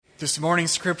This morning's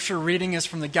scripture reading is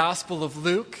from the Gospel of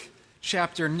Luke,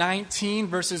 chapter 19,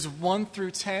 verses 1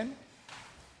 through 10.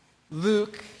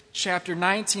 Luke, chapter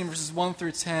 19, verses 1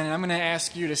 through 10. And I'm going to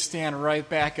ask you to stand right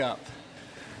back up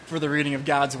for the reading of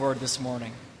God's Word this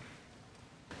morning.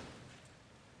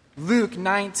 Luke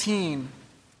 19,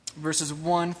 verses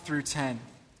 1 through 10.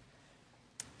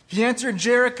 He entered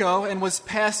Jericho and was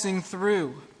passing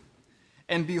through.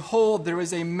 And behold, there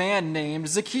was a man named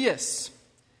Zacchaeus.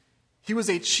 He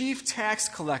was a chief tax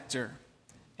collector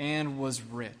and was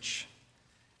rich.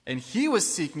 And he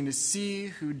was seeking to see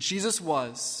who Jesus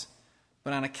was,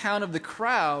 but on account of the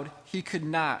crowd, he could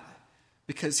not,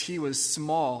 because he was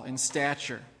small in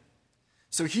stature.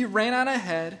 So he ran on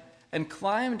ahead and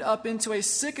climbed up into a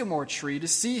sycamore tree to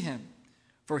see him,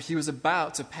 for he was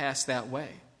about to pass that way.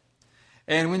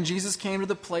 And when Jesus came to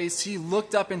the place, he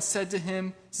looked up and said to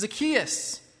him,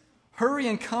 "Zacchaeus, hurry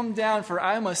and come down, for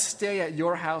I must stay at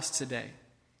your house today."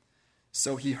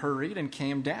 So he hurried and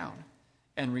came down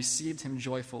and received him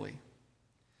joyfully.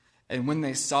 And when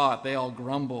they saw it, they all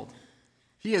grumbled,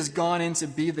 "He has gone in to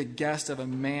be the guest of a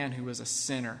man who is a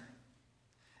sinner."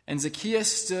 And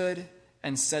Zacchaeus stood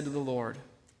and said to the Lord,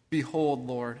 "Behold,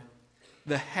 Lord,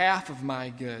 the half of my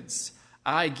goods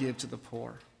I give to the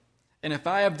poor. And if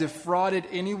I have defrauded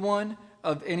anyone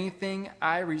of anything,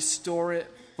 I restore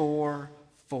it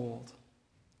fourfold."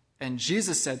 And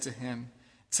Jesus said to him,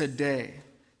 "Today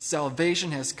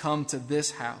salvation has come to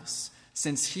this house,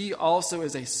 since he also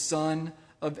is a son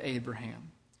of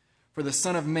Abraham. For the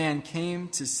Son of Man came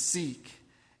to seek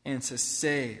and to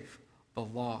save the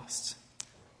lost."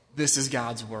 This is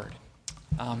God's word.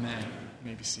 Amen.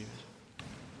 You may be seated.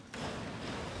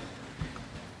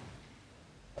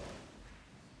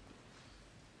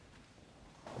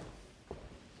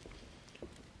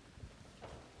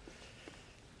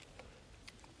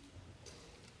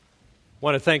 I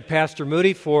want to thank Pastor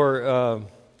Moody for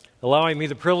allowing me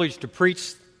the privilege to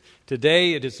preach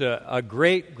today. It is a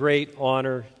great, great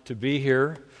honor to be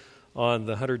here on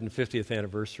the 150th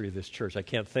anniversary of this church. I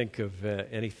can't think of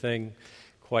anything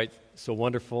quite so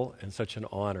wonderful and such an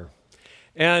honor.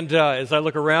 And as I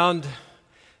look around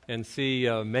and see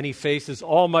many faces,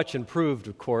 all much improved,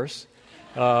 of course,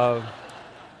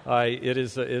 it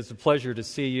is a pleasure to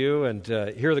see you and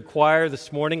hear the choir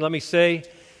this morning. Let me say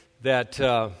that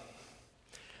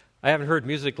I haven't heard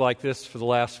music like this for the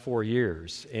last 4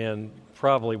 years, and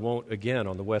probably won't again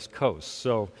on the West Coast,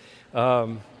 so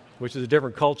which is a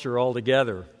different culture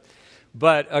altogether.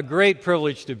 But a great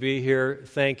privilege to be here.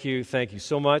 Thank you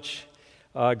so much.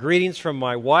 Greetings from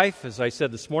my wife, as I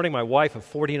said this morning, my wife of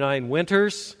 49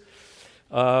 winters.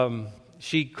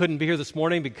 She couldn't be here this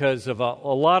morning because of a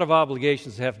lot of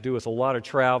obligations that have to do with a lot of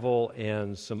travel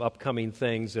and some upcoming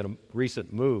things and a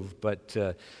recent move, but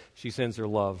she sends her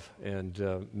love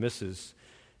and misses.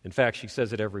 In fact, she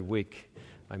says it every week.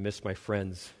 I miss my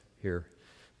friends here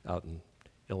out in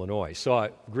Illinois. So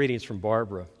greetings from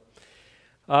Barbara.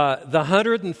 The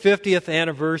 150th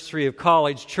anniversary of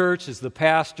College Church, as the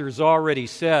pastor's already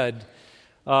said,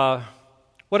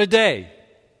 what a day.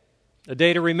 A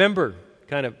day to remember.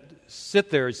 Kind of sit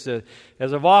there.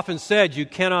 As I've often said, you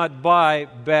cannot buy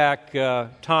back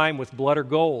time with blood or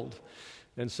gold.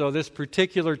 And so this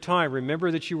particular time,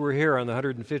 remember that you were here on the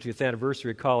 150th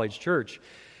anniversary of College Church.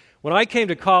 When I came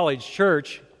to College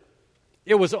Church,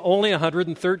 it was only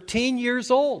 113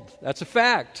 years old. That's a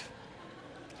fact.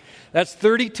 That's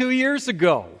 32 years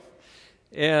ago.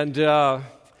 And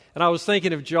I was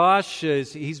thinking of Josh,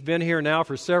 he's been here now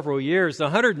for several years. The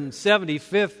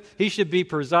 175th, he should be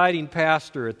presiding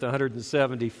pastor at the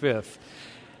 175th.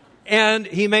 And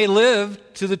he may live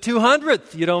to the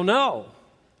 200th, you don't know.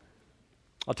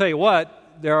 I'll tell you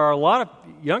what, there are a lot of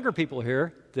younger people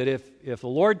here that if the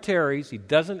Lord tarries, He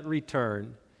doesn't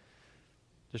return,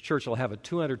 this church will have a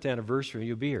 200th anniversary and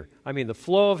you'll be here. I mean, the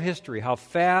flow of history, how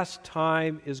fast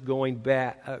time is going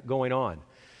on.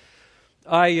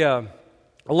 A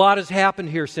lot has happened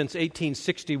here since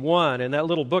 1861, and that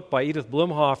little book by Edith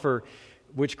Blumhofer,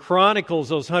 which chronicles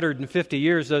those 150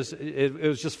 years, it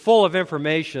was just full of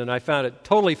information. I found it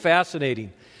totally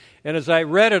fascinating. And as I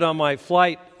read it on my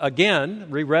flight again,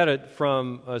 reread it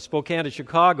from Spokane to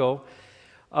Chicago,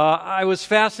 I was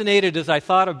fascinated as I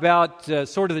thought about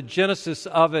sort of the genesis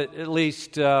of it, at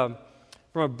least from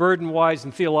a burden-wise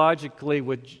and theologically,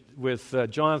 with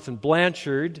Jonathan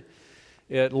Blanchard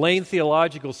at Lane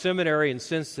Theological Seminary in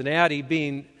Cincinnati,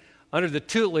 being under the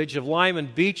tutelage of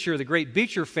Lyman Beecher, the great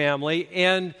Beecher family,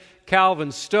 and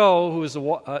Calvin Stowe, who was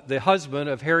the husband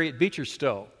of Harriet Beecher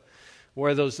Stowe,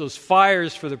 where those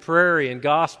fires for the prairie and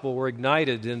gospel were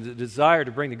ignited, and the desire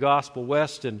to bring the gospel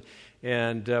west and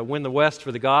win the West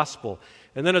for the gospel.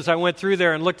 And then as I went through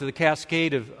there and looked at the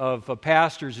cascade of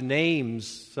pastors' names,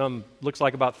 some looks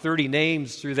like about 30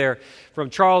 names through there, from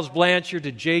Charles Blanchard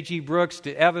to J.G. Brooks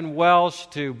to Evan Welsh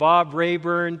to Bob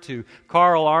Rayburn to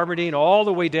Carl Armerdine, all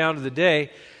the way down to the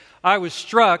day, I was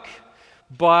struck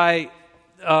by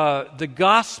the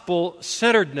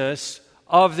gospel-centeredness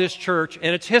of this church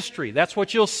and its history. That's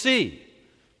what you'll see.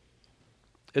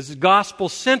 It's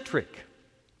gospel-centric.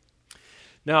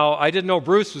 Now, I didn't know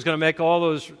Bruce was going to make all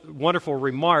those wonderful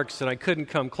remarks, and I couldn't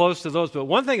come close to those. But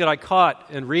one thing that I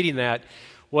caught in reading that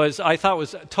was, I thought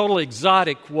was totally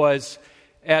exotic, was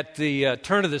at the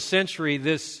turn of the century,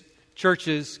 this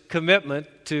church's commitment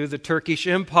to the Turkish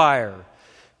Empire,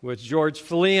 with George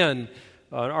Filian,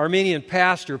 an Armenian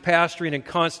pastor, pastoring in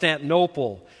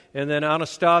Constantinople, and then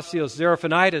Anastasios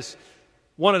Zeraphanitis.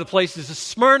 One of the places is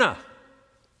Smyrna,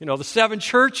 the 7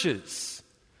 churches.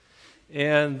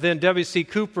 And then W.C.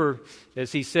 Cooper,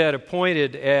 as he said,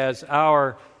 appointed as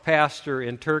our pastor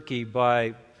in Turkey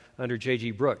under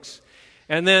J.G. Brooks.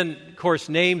 And then, of course,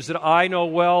 names that I know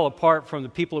well, apart from the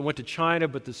people who went to China,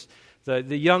 but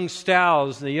the young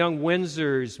Stows and the young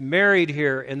Windsors married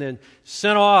here and then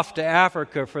sent off to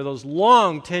Africa for those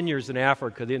long tenures in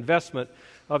Africa, the investment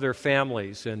of their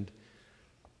families. And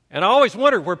I always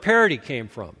wondered where parody came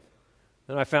from.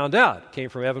 And I found out it came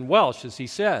from Evan Welsh, as he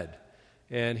said,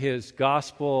 and his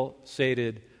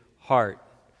gospel-sated heart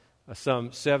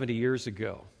some 70 years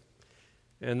ago.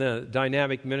 And the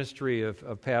dynamic ministry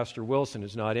of Pastor Wilson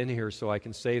is not in here, so I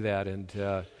can say that.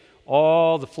 And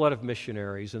all the flood of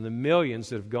missionaries and the millions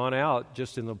that have gone out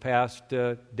just in the past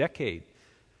decade,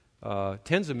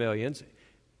 tens of millions.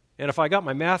 And if I got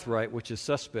my math right, which is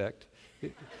suspect,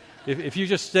 if you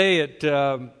just stay at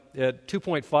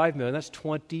 2.5 million, that's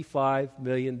 $25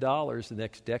 million the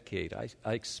next decade.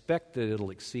 I expect that it'll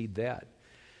exceed that.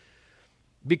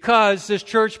 Because this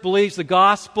church believes the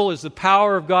gospel is the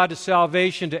power of God to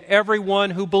salvation to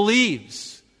everyone who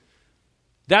believes.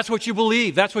 That's what you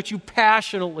believe. That's what you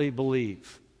passionately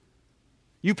believe.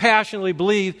 You passionately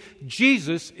believe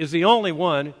Jesus is the only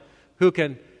one who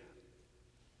can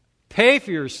pay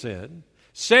for your sin,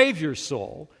 save your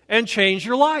soul, and change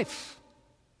your life.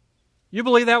 You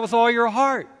believe that with all your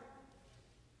heart.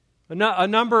 A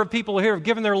number of people here have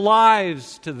given their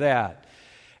lives to that.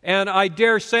 And I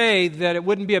dare say that it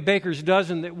wouldn't be a baker's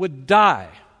dozen that would die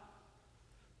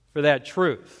for that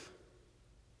truth.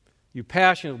 You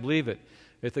passionately believe it.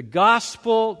 If the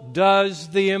gospel does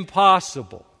the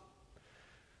impossible,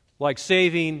 like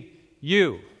saving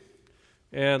you,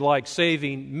 and like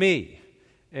saving me,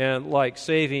 and like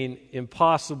saving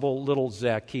impossible little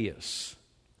Zacchaeus.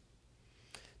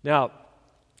 Now,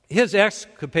 his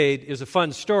escapade is a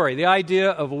fun story. The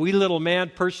idea of a wee little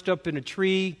man perched up in a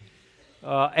tree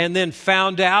and then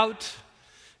found out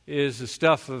is the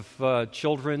stuff of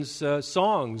children's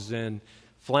songs and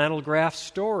flannel graph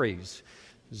stories.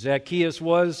 Zacchaeus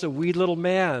was a wee little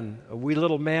man. A wee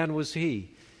little man was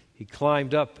he. He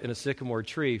climbed up in a sycamore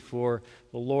tree for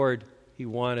the Lord he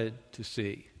wanted to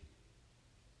see.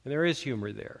 And there is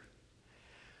humor there.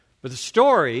 But the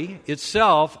story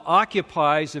itself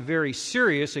occupies a very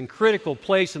serious and critical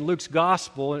place in Luke's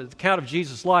gospel and the account of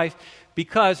Jesus' life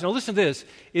because, now listen to this,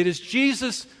 it is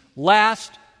Jesus'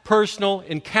 last personal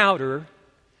encounter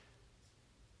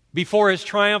before his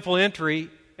triumphal entry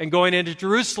and going into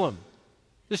Jerusalem.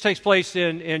 This takes place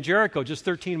in Jericho, just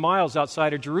 13 miles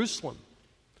outside of Jerusalem.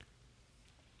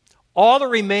 All that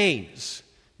remains,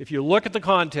 if you look at the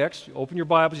context, you open your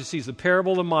Bibles, you see the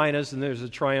parable of the minas, and there's a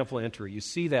triumphal entry. You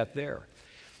see that there.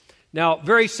 Now,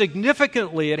 very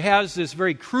significantly, it has this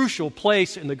very crucial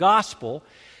place in the gospel,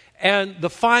 and the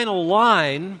final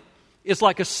line is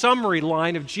like a summary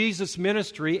line of Jesus'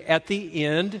 ministry at the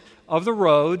end of the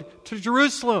road to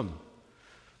Jerusalem.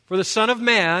 For the Son of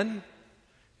Man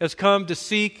has come to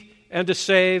seek and to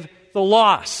save the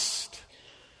lost.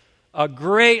 A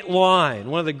great line,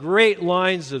 one of the great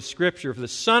lines of Scripture. For the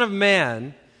Son of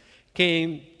Man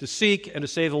came to seek and to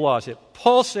save the lost. It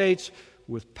pulsates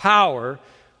with power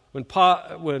when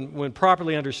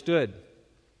properly understood.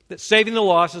 That saving the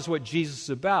lost is what Jesus is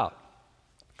about.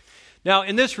 Now,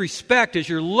 in this respect, as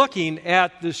you're looking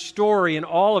at this story in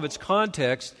all of its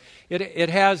context, it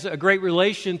has a great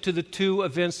relation to the two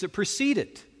events that precede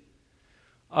it.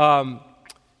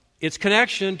 Its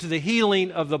connection to the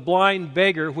healing of the blind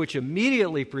beggar, which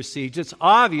immediately precedes, it's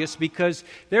obvious because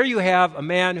there you have a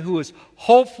man who is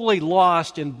hopefully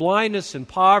lost in blindness and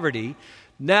poverty,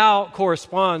 now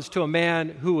corresponds to a man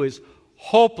who is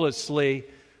hopelessly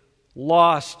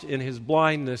lost in his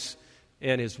blindness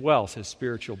and his wealth, his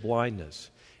spiritual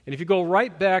blindness. And if you go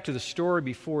right back to the story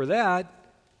before that,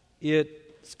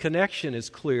 its connection is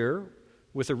clear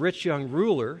with a rich young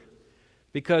ruler,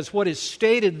 because what is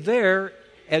stated there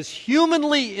as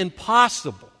humanly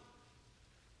impossible,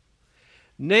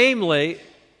 namely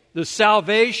the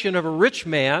salvation of a rich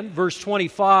man, verse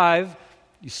 25,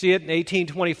 you see it in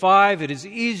 1825, it is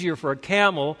easier for a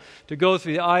camel to go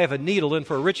through the eye of a needle than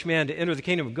for a rich man to enter the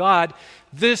kingdom of God.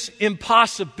 This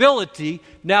impossibility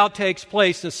now takes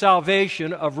place in the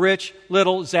salvation of rich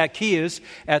little Zacchaeus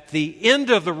at the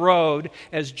end of the road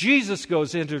as Jesus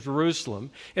goes into Jerusalem.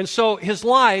 And so his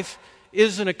life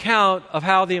is an account of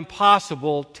how the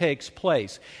impossible takes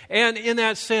place. And in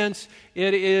that sense,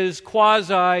 it is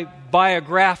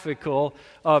quasi-biographical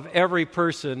of every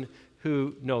person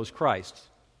who knows Christ.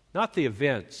 Not the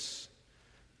events,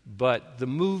 but the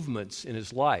movements in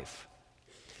his life.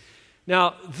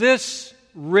 Now, this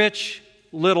rich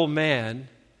little man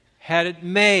had it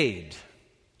made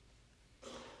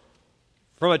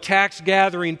from a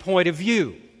tax-gathering point of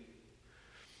view.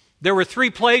 There were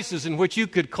 3 places in which you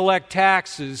could collect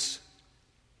taxes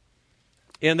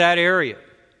in that area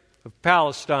of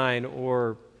Palestine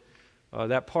or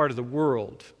that part of the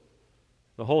world,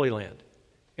 the Holy Land.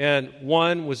 And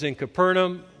one was in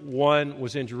Capernaum, one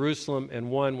was in Jerusalem, and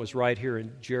one was right here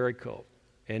in Jericho.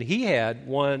 And he had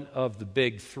one of the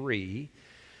big 3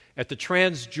 at the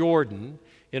Transjordan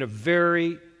in a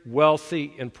very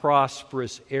wealthy and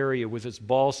prosperous area with its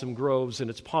balsam groves and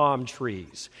its palm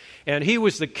trees. And he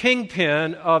was the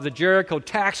kingpin of the Jericho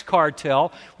tax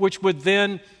cartel, which would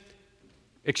then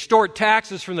extort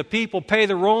taxes from the people, pay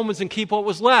the Romans, and keep what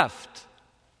was left.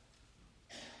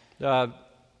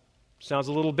 Sounds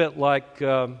a little bit like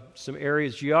some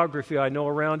areas geography I know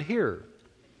around here.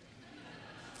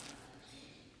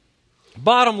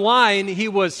 Bottom line, he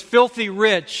was filthy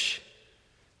rich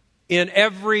in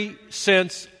every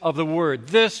sense of the word.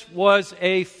 This was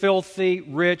a filthy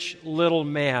rich little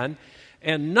man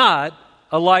and not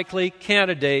a likely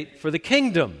candidate for the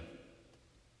kingdom.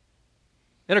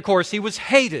 And of course, he was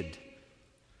hated.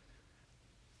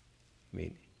 I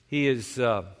mean, he's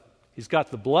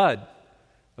got the blood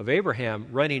of Abraham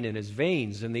running in his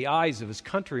veins. In the eyes of his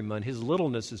countrymen, his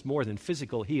littleness is more than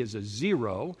physical. He is a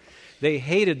zero. They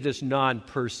hated this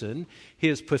non-person,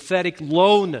 his pathetic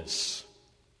lowness.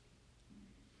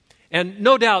 And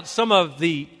no doubt some of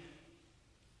the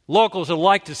locals would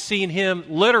like to have seen him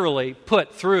literally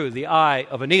put through the eye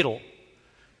of a needle,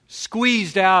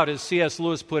 squeezed out, as C.S.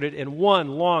 Lewis put it, in one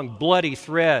long bloody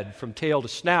thread from tail to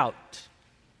snout.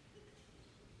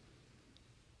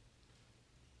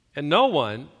 And no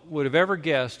one would have ever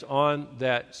guessed on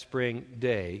that spring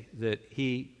day that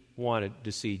he wanted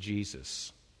to see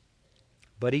Jesus.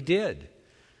 But he did,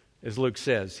 as Luke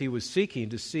says. He was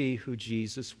seeking to see who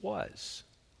Jesus was.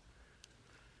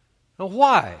 Now,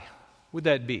 why would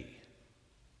that be?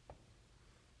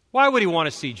 Why would he want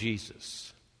to see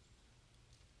Jesus?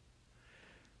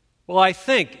 Well, I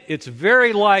think it's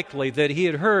very likely that he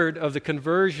had heard of the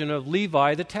conversion of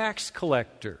Levi the tax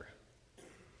collector.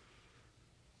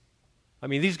 I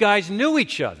mean, these guys knew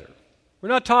each other. We're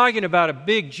not talking about a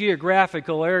big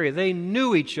geographical area. They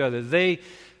knew each other. They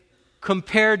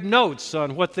compared notes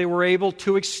on what they were able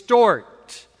to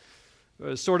extort.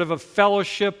 Sort of a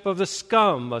fellowship of the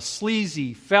scum, a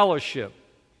sleazy fellowship.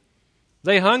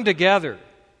 They hung together.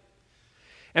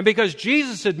 And because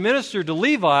Jesus administered to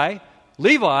Levi,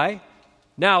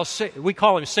 now we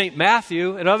call him St.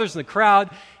 Matthew, and others in the crowd,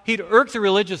 he'd irked the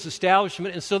religious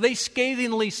establishment, and so they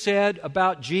scathingly said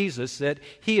about Jesus that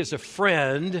he is a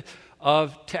friend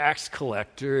of tax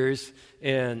collectors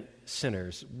and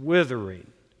sinners. Withering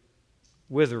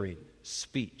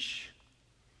speech.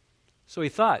 So he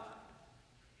thought,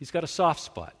 he's got a soft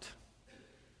spot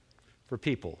for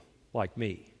people like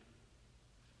me.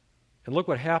 And look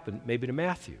what happened maybe to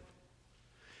Matthew.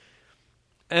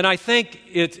 And I think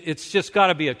it's just got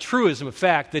to be a truism of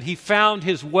fact that he found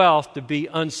his wealth to be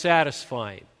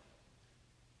unsatisfying.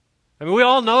 I mean, we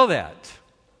all know that.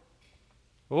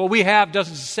 What we have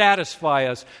doesn't satisfy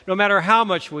us, no matter how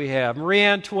much we have. Marie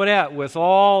Antoinette, with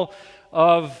all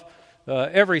of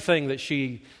everything that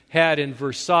she had in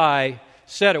Versailles,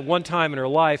 said at one time in her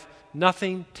life,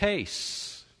 nothing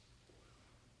tastes.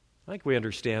 I think we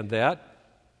understand that.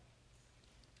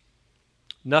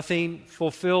 Nothing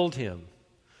fulfilled him.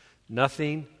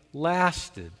 Nothing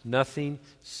lasted. Nothing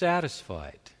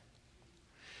satisfied.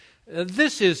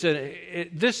 This is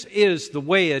the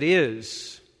way it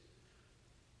is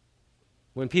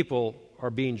when people are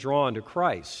being drawn to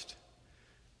Christ.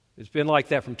 It's been like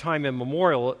that from time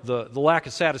immemorial. The lack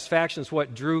of satisfaction is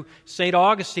what drew St.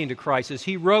 Augustine to Christ. As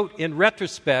he wrote in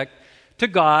retrospect to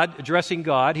God, addressing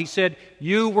God, he said,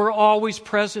 "You were always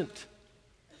present."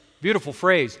 Beautiful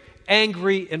phrase.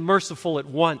 Angry and merciful at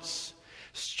once.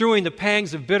 strewing the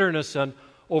pangs of bitterness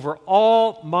over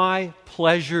all my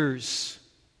pleasures,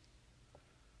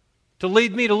 to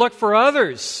lead me to look for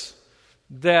others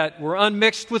that were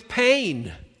unmixed with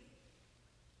pain.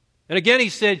 And again he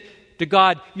said to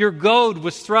God, your goad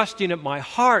was thrusting at my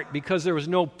heart because there was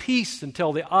no peace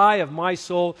until the eye of my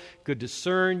soul could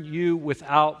discern you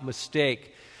without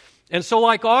mistake. And so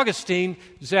like Augustine,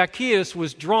 Zacchaeus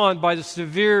was drawn by the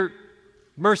severe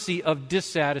mercy of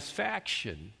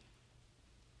dissatisfaction.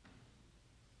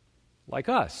 Like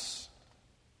us.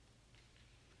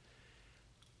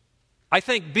 I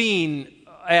think being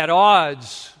at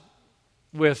odds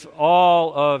with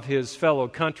all of his fellow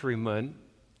countrymen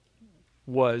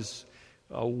was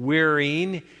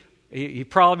wearying. He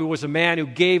probably was a man who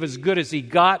gave as good as he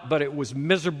got, but it was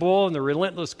miserable, and the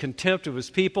relentless contempt of his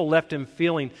people left him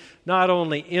feeling not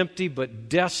only empty, but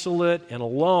desolate and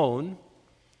alone.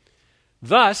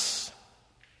 Thus,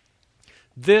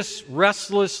 this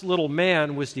restless little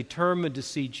man was determined to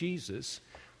see Jesus,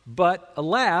 but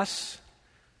alas,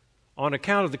 on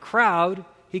account of the crowd,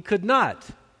 he could not,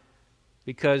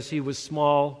 because he was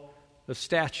small of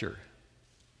stature.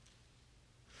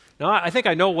 Now, I think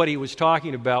I know what he was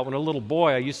talking about. When a little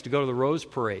boy, I used to go to the Rose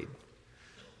Parade,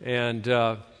 and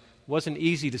it wasn't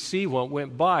easy to see what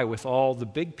went by with all the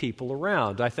big people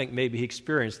around. I think maybe he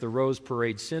experienced the Rose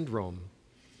Parade syndrome,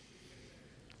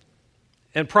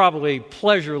 and probably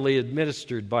pleasurably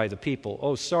administered by the people.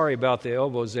 Oh, sorry about the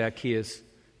elbow, Zacchaeus.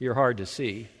 You're hard to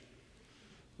see.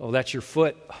 Oh, that's your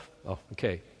foot? Oh,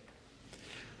 okay.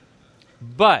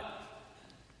 But,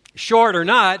 short or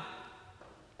not,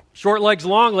 short legs,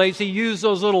 long legs, he used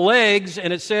those little legs,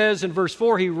 and it says in verse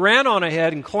 4, he ran on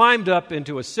ahead and climbed up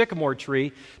into a sycamore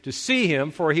tree to see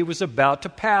him, for he was about to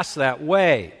pass that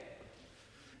way.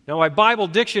 Now, my Bible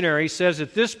dictionary says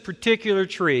that this particular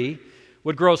tree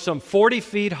would grow some 40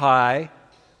 feet high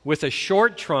with a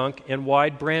short trunk and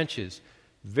wide branches.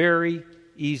 Very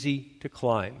easy to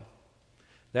climb.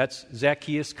 That's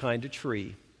Zacchaeus' kind of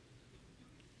tree.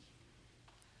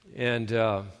 And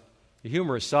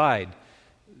humor aside,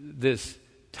 this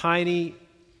tiny,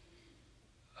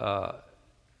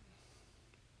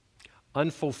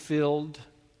 unfulfilled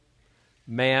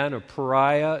man, a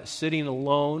pariah, sitting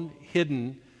alone,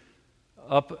 hidden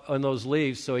up on those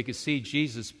leaves so he could see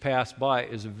Jesus pass by,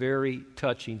 is a very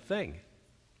touching thing.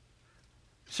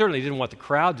 Certainly didn't want the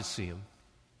crowd to see him.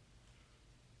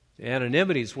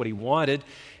 Anonymity is what he wanted.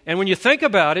 And when you think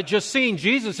about it, just seeing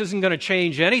Jesus isn't going to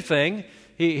change anything.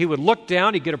 He would look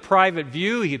down, he'd get a private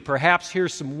view, he'd perhaps hear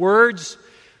some words,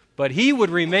 but he would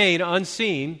remain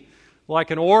unseen like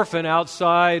an orphan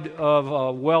outside of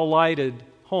a well-lighted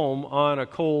home on a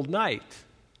cold night.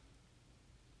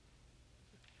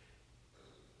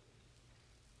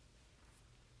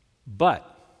 But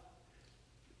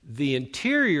the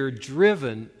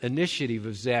interior-driven initiative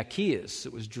of Zacchaeus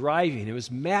that was driving him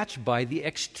was matched by the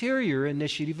exterior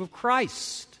initiative of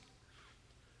Christ.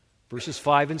 Verses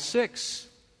 5 and 6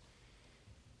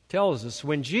 tells us,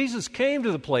 when Jesus came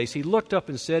to the place, he looked up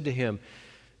and said to him,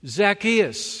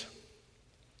 Zacchaeus,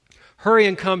 hurry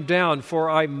and come down, for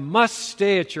I must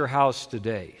stay at your house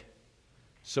today.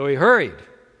 So he hurried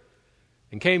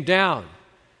and came down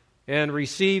and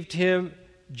received him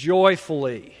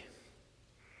joyfully.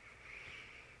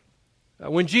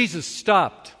 When Jesus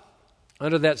stopped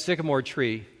under that sycamore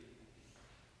tree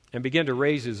and began to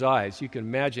raise his eyes, you can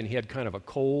imagine he had kind of a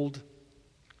cold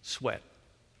sweat.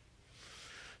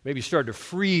 Maybe he started to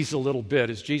freeze a little bit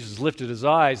as Jesus lifted his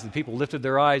eyes. The people lifted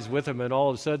their eyes with him, and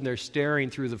all of a sudden they're staring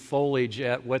through the foliage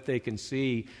at what they can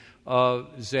see of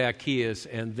Zacchaeus,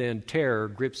 and then terror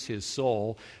grips his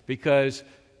soul because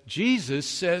Jesus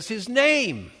says his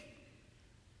name.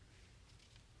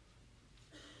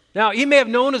 Now, he may have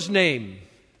known his name.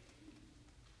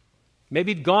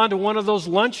 Maybe he'd gone to one of those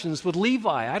luncheons with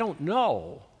Levi. I don't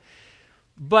know.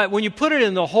 But when you put it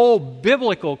in the whole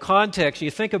biblical context, you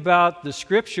think about the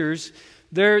Scriptures,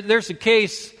 there's a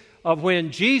case of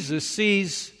when Jesus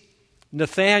sees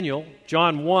Nathanael,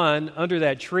 John 1, under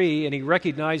that tree, and he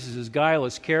recognizes his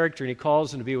guileless character, and he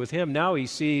calls him to be with him. Now he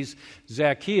sees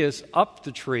Zacchaeus up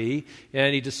the tree,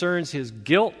 and he discerns his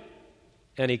guilt,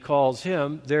 and he calls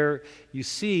him. There you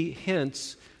see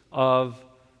hints of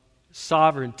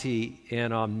sovereignty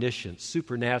and omniscience,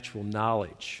 supernatural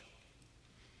knowledge.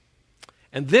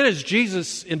 And then as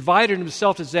Jesus invited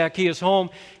himself to Zacchaeus' home,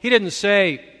 he didn't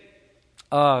say,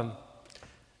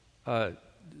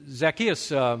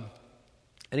 Zacchaeus,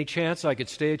 any chance I could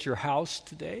stay at your house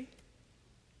today?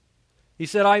 He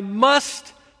said, I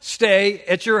must stay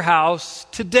at your house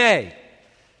today.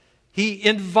 He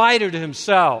invited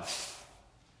himself.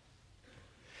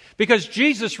 Because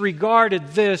Jesus regarded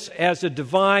this as a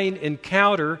divine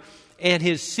encounter, and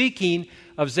his seeking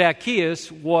of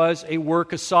Zacchaeus was a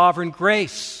work of sovereign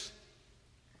grace.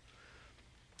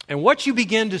 And what you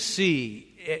begin to see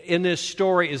in this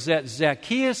story is that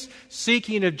Zacchaeus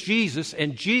seeking of Jesus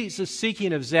and Jesus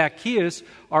seeking of Zacchaeus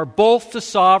are both the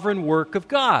sovereign work of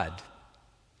God.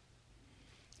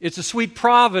 It's a sweet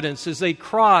providence as they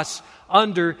cross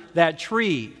under that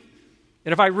tree.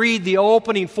 And if I read the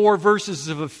opening 4 verses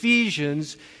of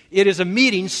Ephesians, it is a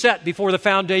meeting set before the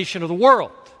foundation of the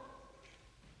world.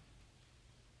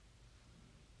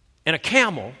 And a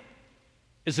camel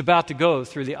is about to go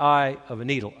through the eye of a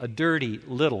needle. A dirty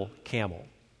little camel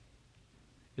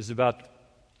is about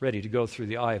ready to go through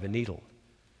the eye of a needle.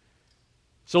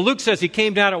 So Luke says he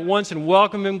came down at once and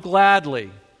welcomed him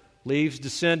gladly. Leaves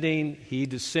descending, he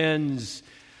descends,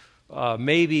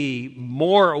 maybe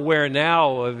more aware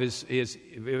now of his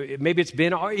maybe it's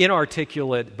been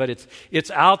inarticulate, but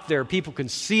it's out there. People can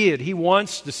see it. He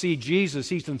wants to see Jesus.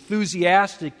 He's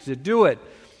enthusiastic to do it.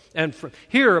 And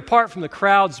here, apart from the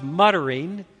crowd's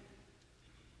muttering,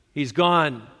 he's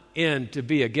gone in to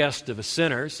be a guest of a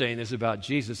sinner, saying this about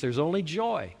Jesus. There's only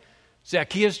joy.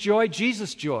 Zacchaeus' joy,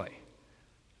 Jesus' joy.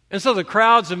 And so the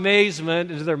crowd's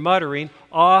amazement and their muttering,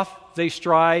 off they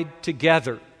stride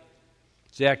together.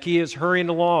 Zacchaeus hurrying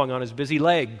along on his busy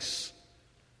legs.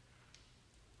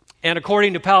 And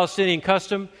according to Palestinian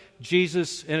custom,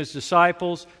 Jesus and his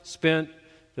disciples spent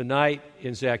the night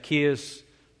in Zacchaeus'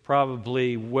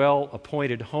 probably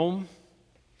well-appointed home.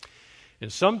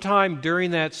 And sometime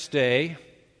during that stay,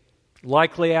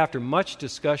 likely after much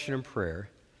discussion and prayer,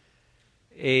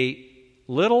 a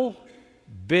little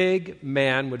big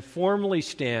man would formally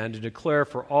stand and declare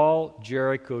for all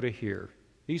Jericho to hear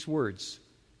these words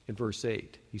in verse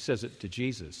 8. He says it to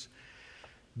Jesus.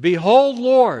 Behold,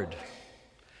 Lord,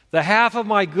 the half of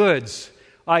my goods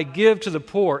I give to the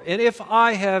poor, and if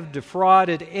I have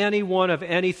defrauded anyone of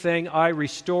anything, I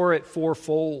restore it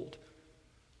fourfold.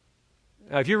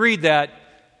 Now, if you read that,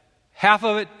 half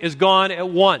of it is gone at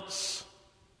once.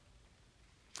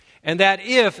 And that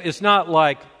if is not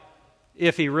like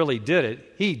if he really did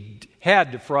it. He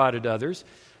had defrauded others.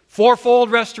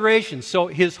 Fourfold restoration. So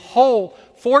his whole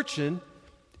fortune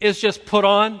is just put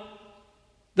on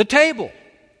the table.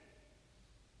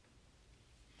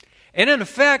 And in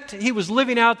effect, he was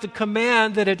living out the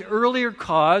command that had earlier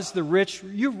caused the rich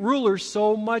ruler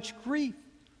so much grief.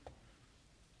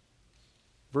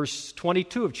 Verse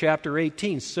 22 of chapter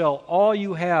 18, sell all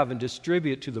you have and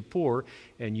distribute to the poor,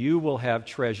 and you will have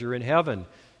treasure in heaven.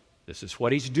 This is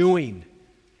what he's doing.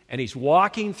 And he's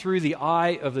walking through the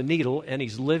eye of the needle, and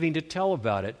he's living to tell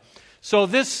about it. So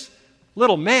this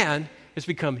little man has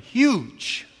become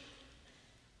huge.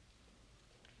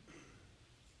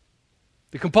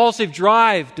 The compulsive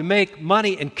drive to make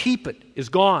money and keep it is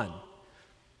gone.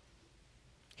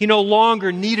 He no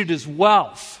longer needed his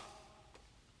wealth.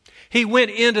 He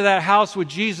went into that house with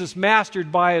Jesus,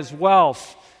 mastered by his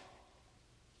wealth,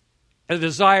 a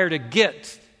desire to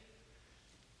get.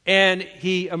 And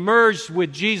he emerged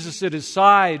with Jesus at his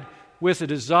side with a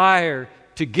desire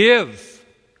to give.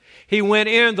 He went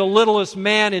in the littlest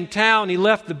man in town. He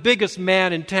left the biggest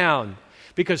man in town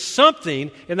because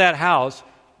something in that house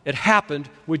had happened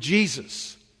with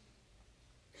Jesus.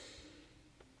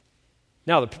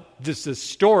 Now, this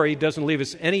story doesn't leave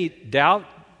us any doubt.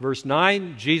 Verse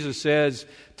 9, Jesus says,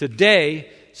 today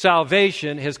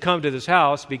salvation has come to this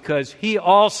house because he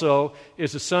also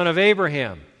is the son of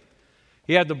Abraham.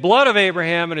 He had the blood of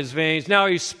Abraham in his veins. Now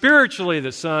he's spiritually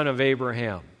the son of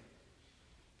Abraham.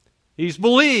 He's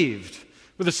believed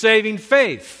with a saving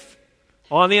faith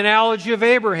on the analogy of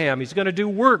Abraham. He's going to do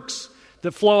works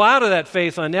that flow out of that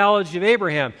faith on the analogy of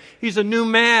Abraham. He's a new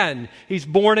man. He's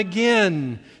born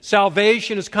again.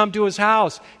 Salvation has come to his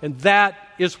house, and that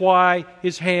is why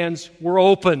his hands were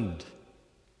opened.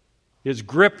 His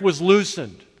grip was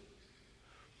loosened.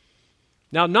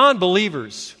 Now,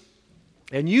 non-believers,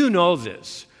 and you know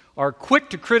this, are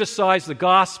quick to criticize the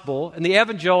gospel and the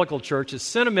evangelical church as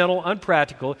sentimental,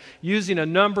 unpractical, using a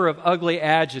number of ugly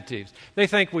adjectives. They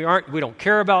think we don't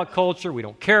care about culture, we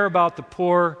don't care about the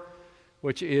poor,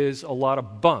 which is a lot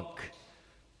of bunk.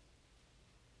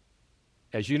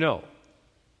 As you know,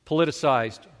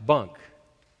 politicized bunk.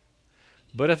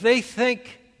 But if they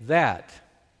think that,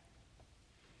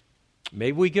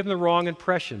 maybe we give them the wrong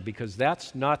impression, because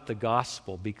that's not the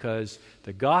gospel, because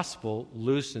the gospel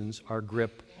loosens our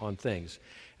grip on things.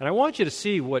 And I want you to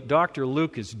see what Dr.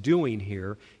 Luke is doing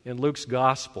here in Luke's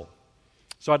gospel.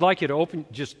 So I'd like you to open,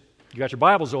 you got your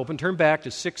Bibles open, turn back to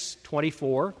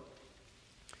 6:24.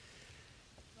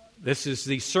 This is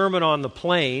the Sermon on the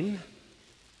Plain.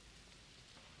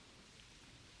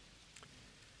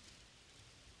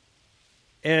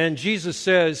 And Jesus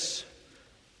says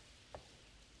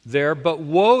there, "But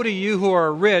woe to you who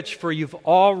are rich, for you've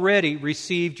already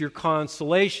received your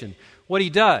consolation." What he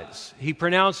does, he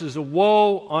pronounces a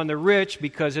woe on the rich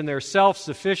because in their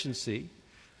self-sufficiency,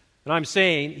 and I'm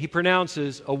saying he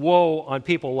pronounces a woe on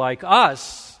people like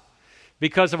us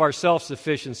because of our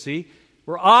self-sufficiency.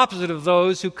 We're opposite of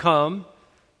those who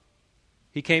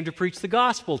he came to preach the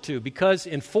gospel to, because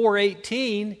in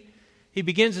 4:18, he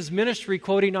begins his ministry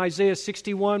quoting Isaiah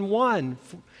 61:1.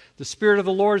 "The Spirit of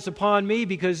the Lord is upon me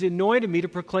because he anointed me to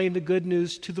proclaim the good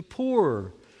news to the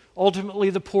poor," ultimately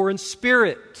the poor in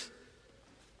spirit.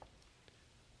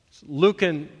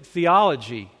 Lucan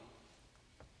theology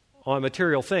on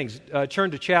material things. Turn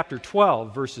to chapter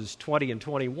 12, verses 20 and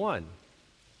 21.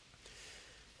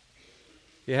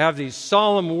 You have these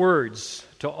solemn words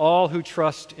to all who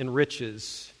trust in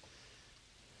riches.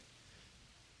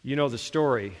 You know the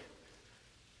story.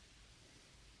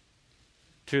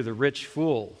 To the rich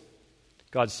fool,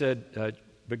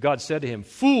 but God said to him,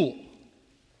 "Fool,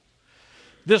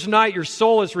 this night your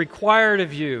soul is required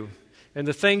of you, and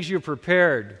the things you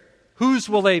prepared, whose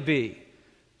will they be?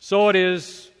 So it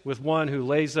is with one who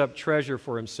lays up treasure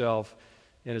for himself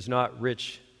and is not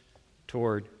rich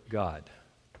toward God."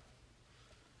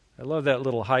 I love that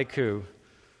little haiku.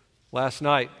 Last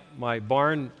night, my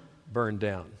barn burned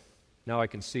down. Now I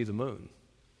can see the moon.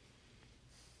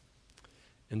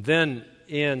 And then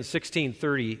in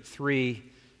 1633,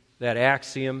 that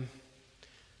axiom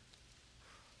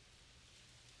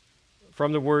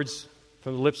from the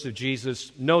lips of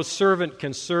Jesus, "No servant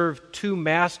can serve two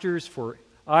masters, for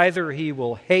either he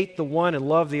will hate the one and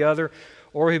love the other,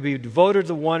 or he'll be devoted to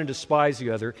the one and despise the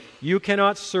other. You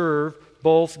cannot serve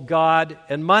both God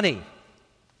and money."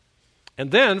 And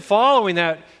then, following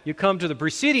that, you come to the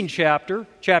preceding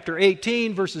chapter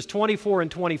 18, verses 24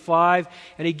 and 25,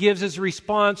 and he gives his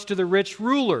response to the rich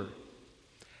ruler.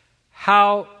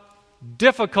 How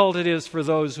difficult it is for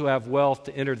those who have wealth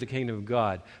to enter the kingdom of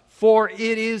God. "For it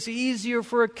is easier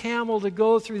for a camel to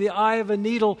go through the eye of a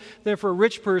needle than for a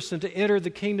rich person to enter the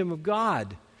kingdom of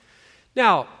God."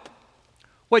 Now,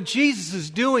 what Jesus is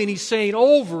doing, he's saying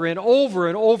over and over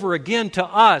and over again to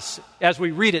us as we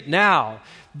read it now,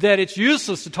 that it's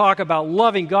useless to talk about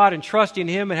loving God and trusting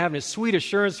Him and having a sweet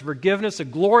assurance of forgiveness, a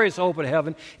glorious hope in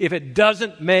heaven, if it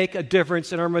doesn't make a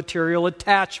difference in our material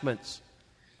attachments.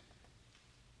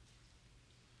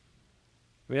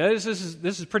 I mean, this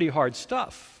is pretty hard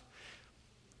stuff.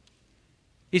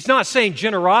 He's not saying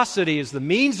generosity is the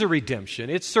means of redemption.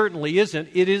 It certainly isn't.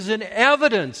 It is an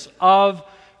evidence of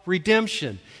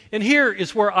redemption. And here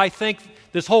is where I think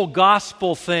this whole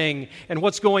gospel thing and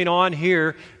what's going on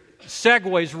here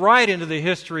segues right into the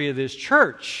history of this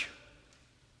church.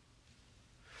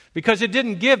 Because it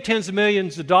didn't give tens of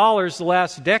millions of dollars the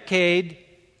last decade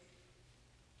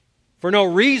for no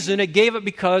reason. It gave it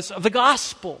because of the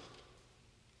gospel.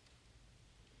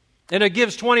 And it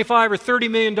gives $25 or $30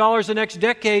 million the next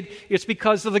decade, it's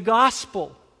because of the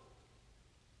gospel.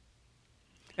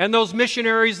 And those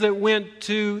missionaries that went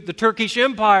to the Turkish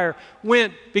Empire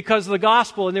went because of the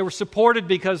gospel, and they were supported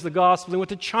because of the gospel. They went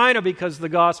to China because of the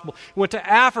gospel. They went to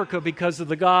Africa because of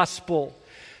the gospel.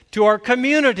 To our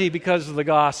community because of the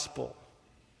gospel.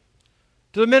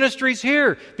 To the ministries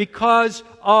here because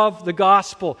of the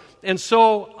gospel. And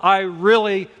so I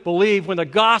really believe when the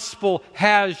gospel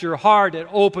has your heart, it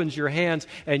opens your hands,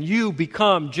 and you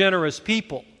become generous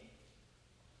people.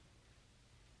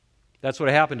 That's what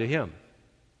happened to him.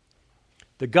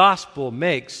 The gospel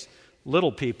makes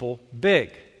little people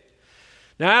big.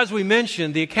 Now, as we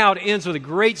mentioned, the account ends with a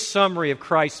great summary of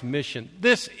Christ's mission.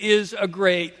 This is a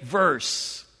great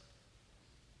verse.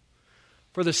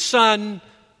 For the Son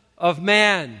of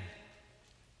Man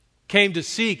came to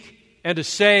seek and to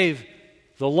save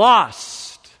the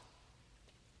lost.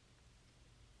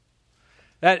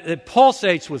 That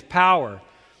pulsates with power.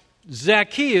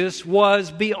 Zacchaeus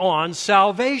was beyond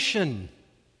salvation.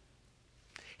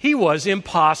 He was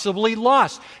impossibly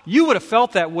lost. You would have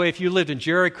felt that way if you lived in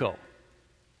Jericho.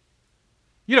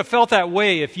 You'd have felt that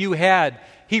way if you had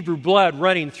Hebrew blood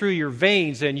running through your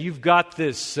veins and you've got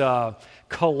this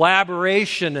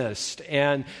collaborationist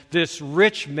and this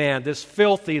rich man, this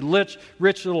filthy,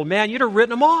 rich little man. You'd have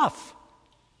written him off.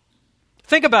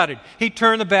 Think about it. He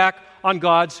turned the back on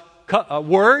God's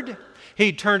word.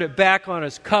 He turned it back on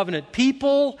his covenant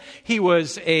people. He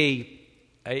was a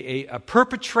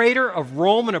perpetrator of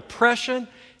Roman oppression,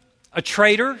 a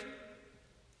traitor.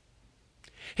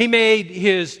 He made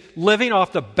his living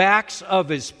off the backs of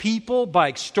his people by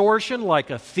extortion like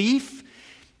a thief.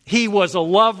 He was a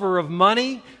lover of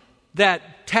money.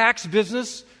 That tax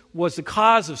business was the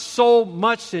cause of so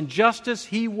much injustice.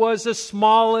 He was the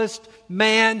smallest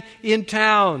man in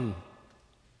town.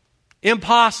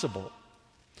 Impossible.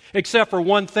 Except for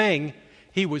one thing,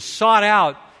 he was sought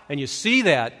out, and you see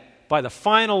that by the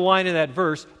final line of that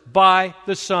verse, by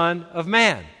the Son of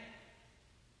Man.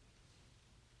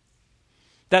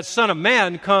 That Son of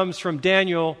Man comes from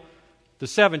Daniel, the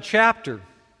 7th chapter,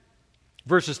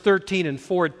 verses 13 and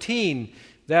 14.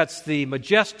 That's the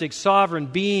majestic sovereign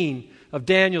being of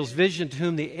Daniel's vision, to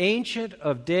whom the Ancient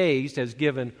of Days has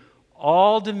given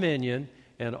all dominion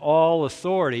and all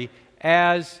authority,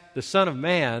 as the Son of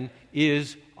Man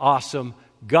is awesome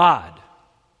God.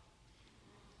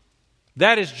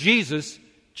 That is Jesus'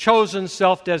 chosen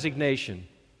self-designation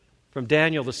from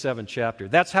Daniel, the 7th chapter.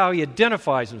 That's how he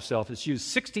identifies himself. It's used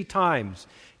 60 times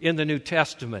in the New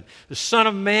Testament. The Son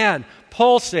of Man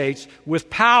pulsates with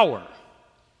power.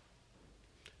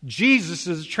 Jesus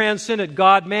is a transcendent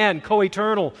God-man,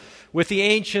 co-eternal with the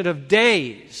Ancient of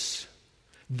Days.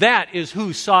 That is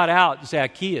who sought out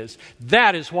Zacchaeus.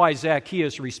 That is why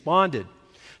Zacchaeus responded.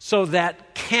 So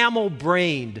that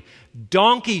camel-brained,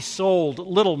 donkey-souled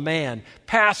little man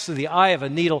passed through the eye of a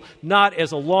needle, not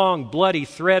as a long, bloody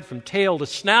thread from tail to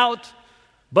snout,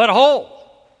 but whole.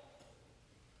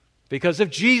 Because of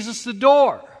Jesus the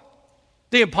door,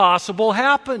 the impossible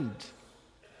happened.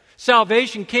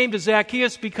 Salvation came to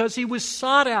Zacchaeus because he was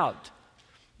sought out.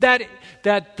 That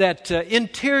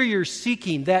interior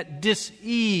seeking, that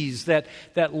dis-ease, that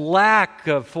lack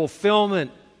of fulfillment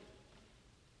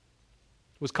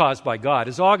was caused by God.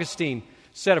 As Augustine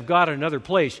said of God in another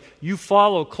place, you,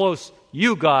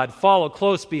 God, follow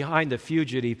close behind the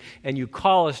fugitive, and you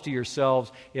call us to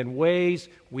yourselves in ways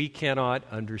we cannot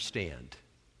understand.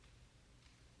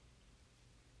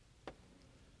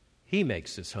 He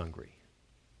makes us hungry.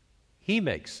 He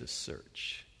makes us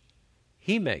search.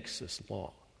 He makes us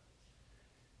long.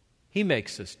 He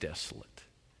makes us desolate.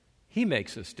 He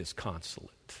makes us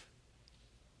disconsolate.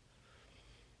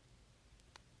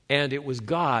 And it was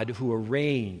God who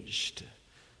arranged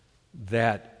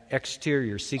that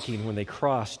exterior seeking when they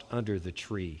crossed under the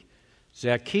tree.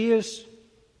 Zacchaeus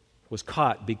was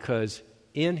caught because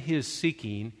in his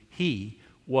seeking he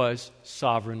was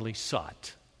sovereignly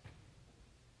sought.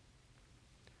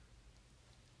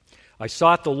 I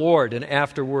sought the Lord, and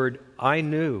afterward I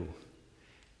knew.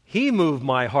 He moved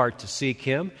my heart to seek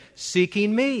him,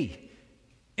 seeking me.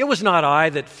 It was not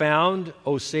I that found,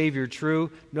 O Savior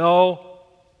true. No,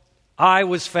 I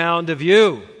was found of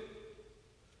you.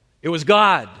 It was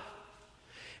God.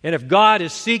 And if God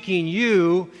is seeking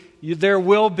you, there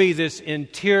will be this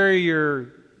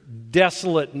interior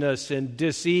desolateness and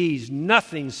dis-ease.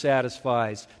 Nothing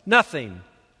satisfies. Nothing.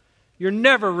 You're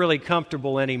never really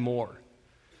comfortable anymore.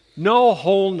 No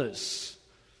wholeness.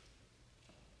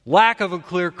 Lack of a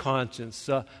clear conscience.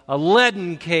 A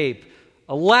leaden cape.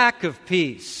 A lack of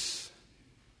peace.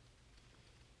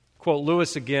 Quote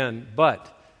Lewis again,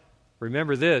 but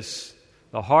remember this,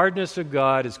 the hardness of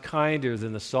God is kinder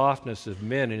than the softness of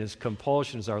men, and his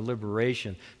compulsion is our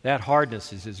liberation. That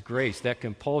hardness is his grace. That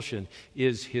compulsion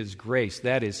is his grace.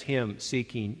 That is him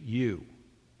seeking you.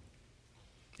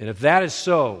 And if that is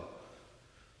so,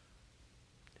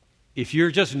 if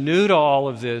you're just new to all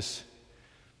of this,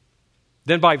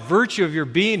 then by virtue of your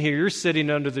being here, you're sitting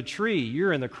under the tree.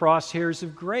 You're in the crosshairs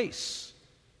of grace.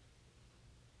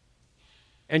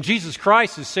 And Jesus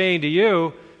Christ is saying to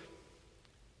you,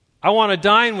 I want to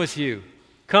dine with you.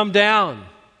 Come down.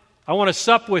 I want to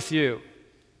sup with you.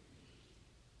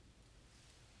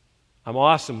 I'm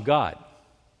awesome God.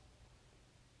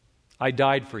 I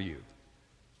died for you.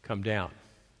 Come down.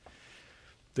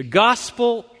 The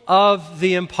gospel of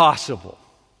the impossible.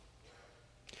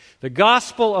 The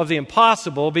gospel of the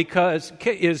impossible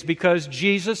is because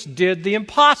Jesus did the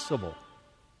impossible.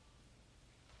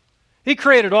 He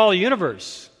created all the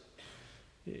universe.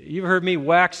 You've heard me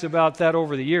wax about that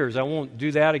over the years. I won't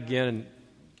do that again and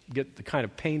get the kind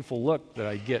of painful look that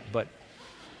I get, but,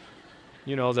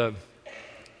 the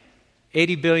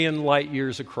 80 billion light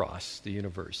years across the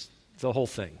universe, the whole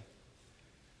thing.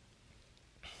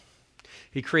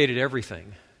 He created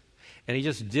everything, and he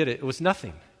just did it. It was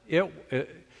nothing.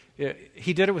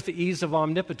 He did it with the ease of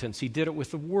omnipotence. He did it with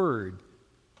the Word.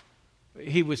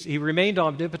 He remained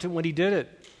omnipotent when he did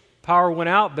it. Power went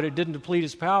out, but it didn't deplete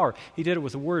his power. He did it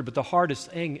with the Word. But the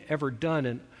hardest thing ever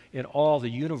done in all the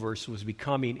universe was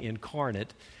becoming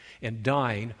incarnate and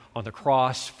dying on the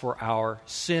cross for our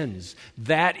sins.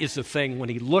 That is the thing, when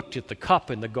he looked at the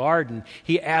cup in the garden,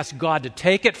 he asked God to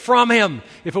take it from him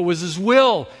if it was his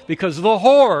will, because of the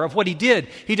horror of what he did.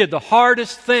 He did the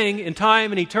hardest thing in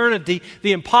time and eternity,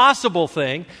 the impossible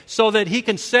thing, so that he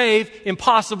can save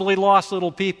impossibly lost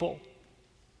little people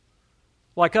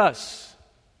like us.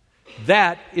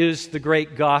 That is the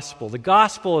great gospel, the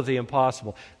gospel of the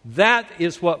impossible. That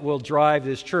is what will drive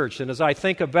this church. And as I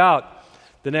think about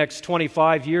the next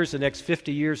 25 years, the next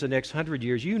 50 years, the next 100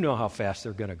 years, you know how fast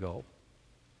they're going to go.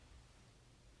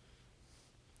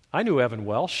 I knew Evan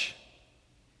Welsh.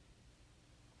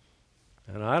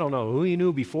 And I don't know who he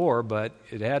knew before, but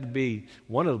it had to be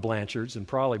one of the Blanchards, and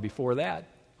probably before that.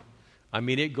 I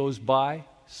mean, it goes by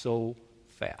so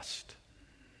fast.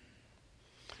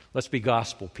 Let's be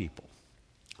gospel people.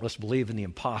 Let's believe in the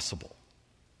impossible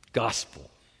gospel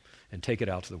and take it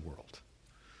out to the world.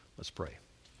 Let's pray.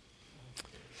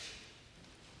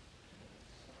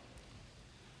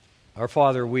 Our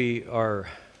Father, we're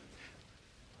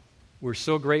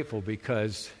so grateful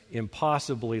because,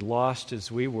 impossibly lost as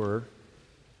we were,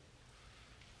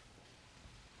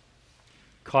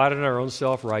 caught in our own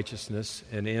self-righteousness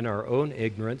and in our own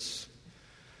ignorance,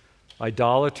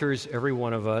 idolaters, every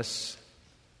one of us,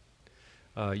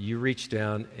 you reached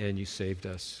down and you saved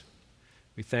us.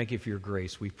 We thank you for your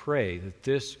grace. We pray that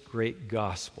this great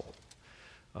gospel,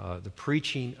 the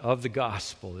preaching of the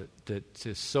gospel that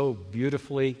is so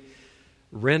beautifully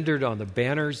rendered on the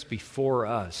banners before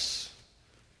us,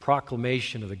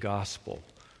 proclamation of the gospel,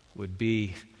 would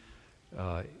be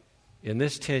in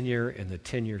this tenure and the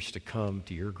tenures to come,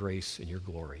 to your grace and your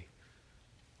glory.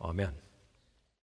 Amen.